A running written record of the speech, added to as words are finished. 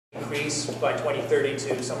increase by 2030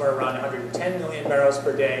 to somewhere around 110 million barrels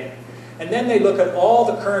per day. And then they look at all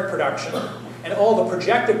the current production and all the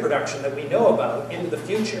projected production that we know about into the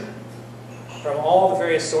future from all the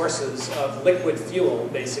various sources of liquid fuel,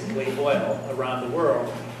 basically oil, around the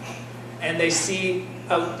world. And they see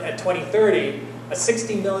out at 2030 a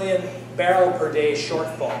 60 million barrel per day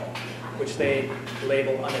shortfall, which they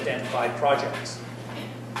label unidentified projects.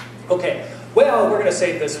 Okay, well, we're going to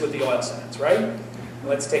save this with the oil sands, right?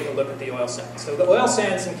 Let's take a look at the oil sands. So the oil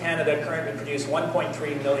sands in Canada currently produce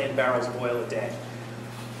 1.3 million barrels of oil a day.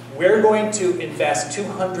 We're going to invest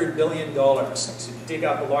 $200 billion to dig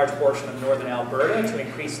up a large portion of northern Alberta to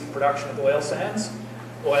increase the production of oil sands,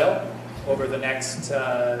 over the next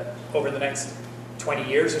 20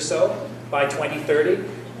 years or so, by 2030.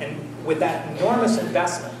 And with that enormous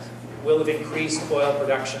investment, we'll have increased oil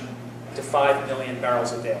production to 5 million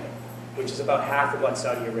barrels a day, which is about half of what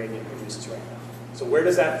Saudi Arabia produces right now. So where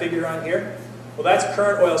does that figure on here? Well, that's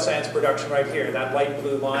current oil sands production right here, that light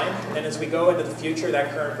blue line. And then as we go into the future,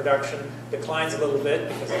 that current production declines a little bit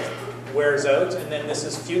because it wears out. And then this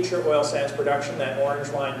is future oil sands production, that orange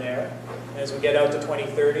line there. And as we get out to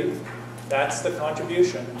 2030, that's the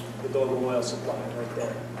contribution to the global oil supply right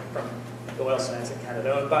there from the oil sands in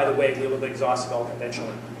Canada. And by the way, we will have exhausted all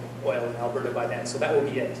conventional oil in Alberta by then. So that will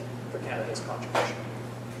be it for Canada's contribution.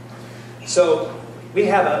 So we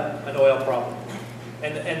have an oil problem.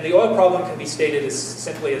 And the oil problem can be stated as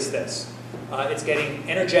simply as this. It's getting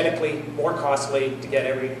energetically more costly to get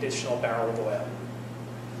every additional barrel of oil.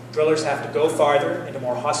 Drillers have to go farther into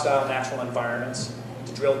more hostile natural environments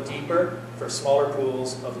to drill deeper for smaller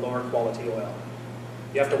pools of lower quality oil.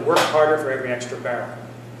 You have to work harder for every extra barrel.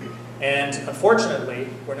 And unfortunately,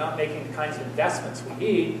 we're not making the kinds of investments we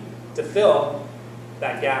need to fill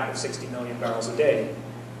that gap of 60 million barrels a day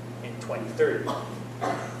in 2030.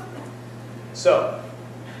 So,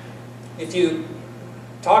 if you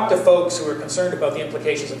talk to folks who are concerned about the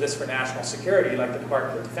implications of this for national security, like the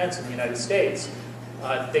Department of Defense in the United States,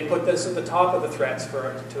 they put this at the top of the threats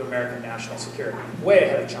to American national security, way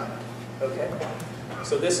ahead of China. Okay?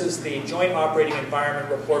 So this is the Joint Operating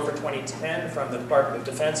Environment Report for 2010 from the Department of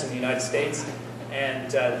Defense in the United States.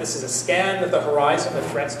 And this is a scan of the horizon of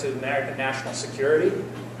threats to American national security.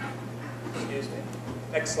 Excuse me.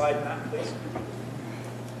 Next slide, Matt, please.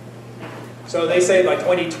 So they say by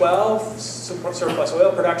 2012, surplus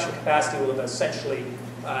oil production capacity will have essentially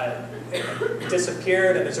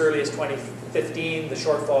disappeared, and as early as 2015, the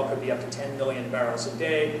shortfall could be up to 10 million barrels a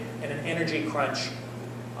day, and an energy crunch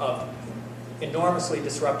of enormously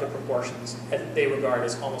disruptive proportions that they regard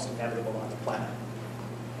as almost inevitable on the planet.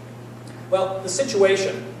 Well, the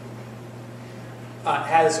situation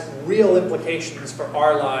has real implications for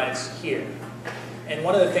our lives here. And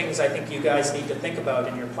one of the things I think you guys need to think about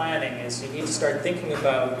in your planning is you need to start thinking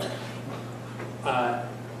about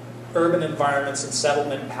urban environments and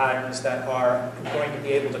settlement patterns that are going to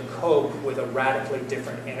be able to cope with a radically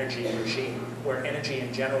different energy regime, where energy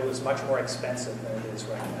in general is much more expensive than it is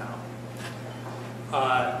right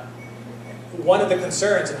now. One of the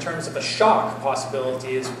concerns in terms of a shock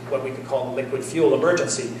possibility is what we could call the liquid fuel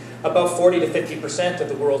emergency. About 40 to 50% of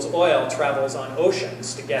the world's oil travels on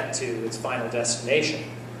oceans to get to its final destination.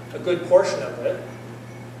 A good portion of it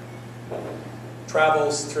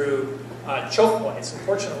travels through choke points.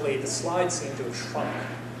 Unfortunately, the slides seem to have shrunk.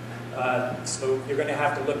 So you're going to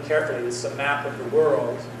have to look carefully. This is a map of the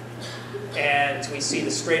world. And we see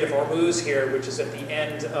the Strait of Hormuz here, which is at the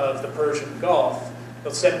end of the Persian Gulf.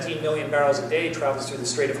 About 17 million barrels a day travels through the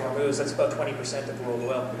Strait of Hormuz. That's about 20% of world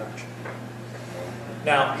oil production.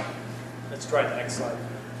 Now, let's try the next slide.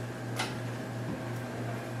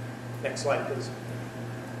 Next slide, please.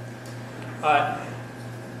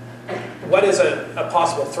 What is a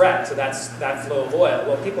possible threat to that flow of oil?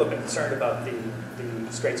 Well, people have been concerned about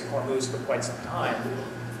the Straits of Hormuz for quite some time.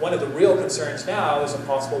 One of the real concerns now is a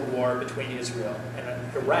possible war between Israel and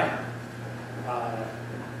Iran.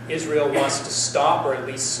 Israel wants to stop or at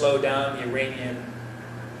least slow down the Iranian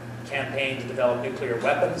campaign to develop nuclear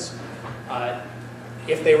weapons.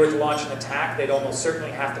 If they were to launch an attack, they'd almost certainly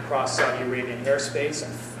have to cross Saudi Arabian airspace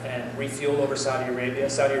and refuel over Saudi Arabia.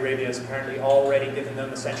 Saudi Arabia has apparently already given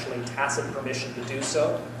them essentially tacit permission to do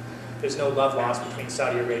so. There's no love lost between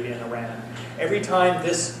Saudi Arabia and Iran. Every time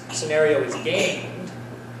this scenario is gained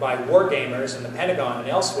by war gamers in the Pentagon and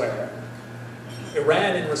elsewhere,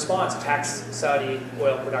 Iran, in response, attacks Saudi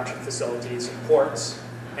oil production facilities and ports,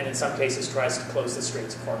 and in some cases tries to close the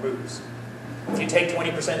Straits of Hormuz. If you take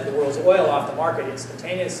 20% of the world's oil off the market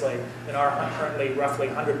instantaneously, then our currently roughly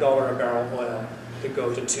 $100 a barrel oil could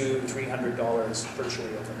go to $200–300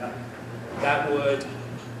 virtually overnight. That would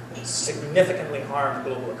significantly harm the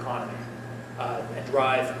global economy and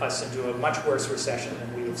drive us into a much worse recession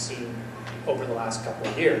than we have seen over the last couple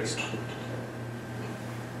of years.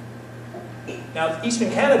 Now,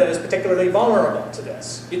 Eastern Canada is particularly vulnerable to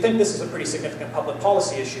this. You'd think this is a pretty significant public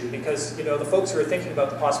policy issue because, you know, the folks who are thinking about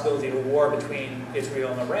the possibility of a war between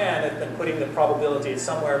Israel and Iran have been putting the probability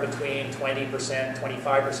somewhere between 20%,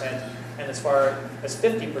 25%, and as far as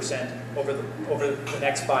 50% over the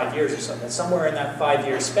next 5 years or so. That somewhere in that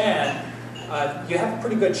 5-year span, you have a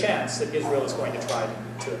pretty good chance that Israel is going to try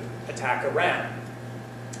to attack Iran.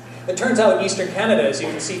 It turns out Eastern Canada, as you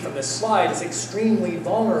can see from this slide, is extremely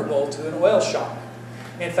vulnerable to an oil shock.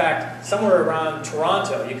 In fact, somewhere around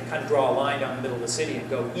Toronto, you can kind of draw a line down the middle of the city and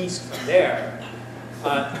go east from there.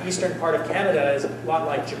 The eastern part of Canada is a lot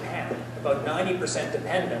like Japan, about 90%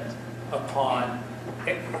 dependent upon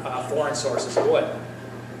foreign sources of oil.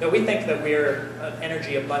 Now, we think that we're an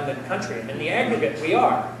energy-abundant country, and in the aggregate, we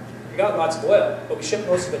are. We got lots of oil, but we ship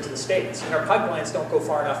most of it to the States. And our pipelines don't go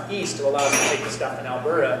far enough east to allow us to take the stuff in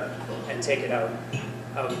Alberta and take it out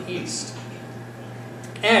east.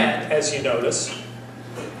 And, as you notice,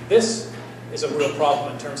 this is a real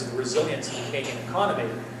problem in terms of the resilience of the Canadian economy.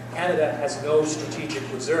 Canada has no strategic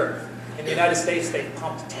reserve. In the United States, they've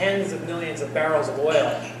pumped tens of millions of barrels of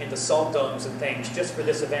oil into salt domes and things just for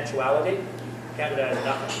this eventuality. Canada has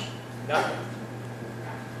nothing. Nothing.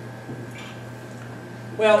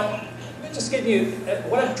 Well, let me just give you,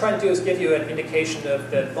 what I'm trying to do is give you an indication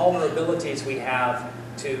of the vulnerabilities we have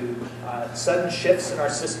to sudden shifts in our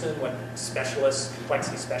system, what specialists,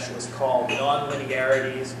 complexity specialists call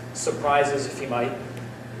non-linearities, surprises if you might.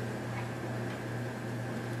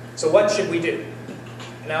 So what should we do?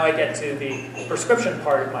 Now I get to the prescription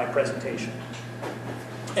part of my presentation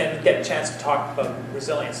and get a chance to talk about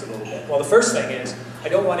resilience a little bit. Well, the first thing is, I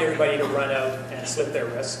don't want everybody to run out and slip their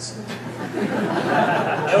wrists.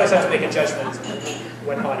 I always have to make a judgment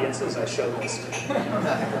when audiences I show this to.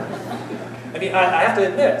 I mean, I have to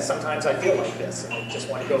admit, sometimes I feel like this. I just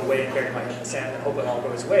want to go away and bury my head in the sand and hope it all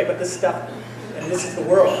goes away. But this stuff, and this is the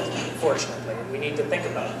world, unfortunately, and we need to think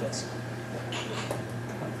about this.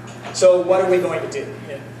 So what are we going to do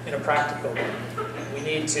in a practical way? We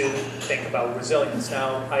need to think about resilience.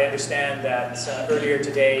 Now, I understand that earlier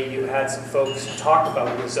today you had some folks who talked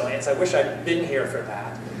about resilience. I wish I'd been here for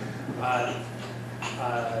that. I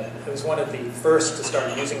was one of the first to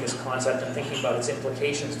start using this concept and thinking about its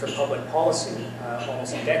implications for public policy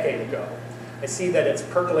almost a decade ago. I see that it's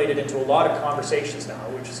percolated into a lot of conversations now,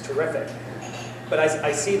 which is terrific. But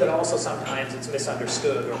I see that also sometimes it's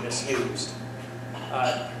misunderstood or misused.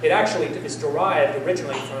 It actually is derived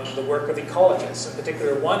originally from the work of ecologists, in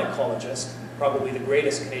particular one ecologist, probably the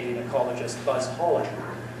greatest Canadian ecologist, Buzz Holland.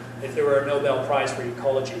 If there were a Nobel Prize for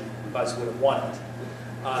ecology, Buzz would have won it.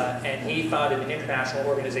 And he founded an international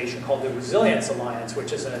organization called the Resilience Alliance,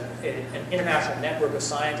 which is an international network of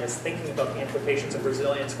scientists thinking about the implications of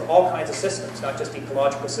resilience for all kinds of systems, not just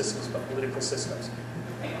ecological systems, but political systems,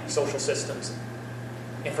 social systems,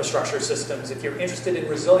 infrastructure systems. If you're interested in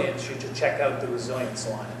resilience, you should check out the Resilience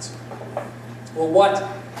Alliance. Well, what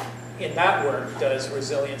in that work does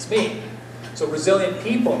resilience mean? So resilient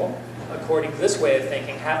people, according to this way of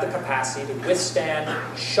thinking, have the capacity to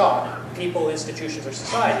withstand shock. People, institutions, or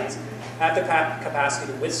societies have the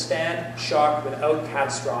capacity to withstand shock without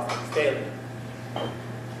catastrophic failure.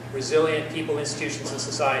 Resilient people, institutions, and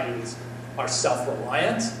societies are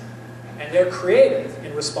self-reliant, and they're creative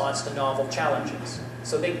in response to novel challenges.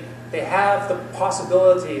 So they have the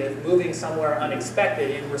possibility of moving somewhere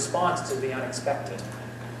unexpected in response to the unexpected.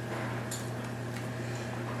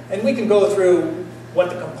 And we can go through what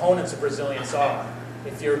the components of resilience are.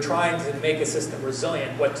 If you're trying to make a system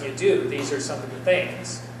resilient, what do you do? These are some of the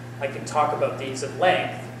things. I can talk about these at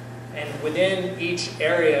length. And within each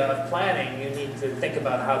area of planning, you need to think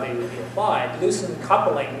about how they would be applied. Loosened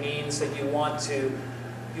coupling means that you want to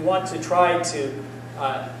try to,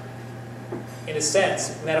 in a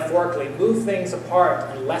sense, metaphorically, move things apart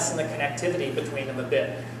and lessen the connectivity between them a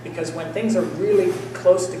bit. Because when things are really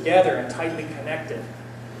close together and tightly connected,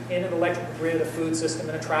 in an electrical grid, a food system,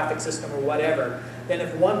 in a traffic system, or whatever, then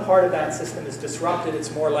if one part of that system is disrupted,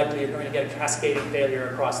 it's more likely you're going to get a cascading failure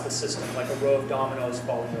across the system, like a row of dominoes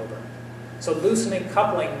falling over. So loosening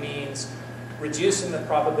coupling means reducing the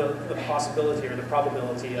possibility or the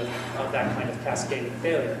probability of that kind of cascading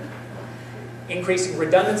failure. Increasing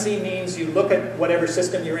redundancy means you look at whatever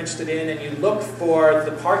system you're interested in and you look for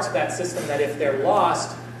the parts of that system that if they're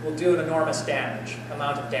lost, will do an enormous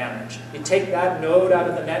amount of damage. You take that node out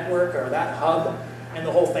of the network or that hub, and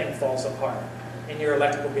the whole thing falls apart. In your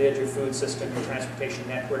electrical grid, your food system, your transportation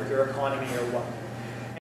network, your economy, or what.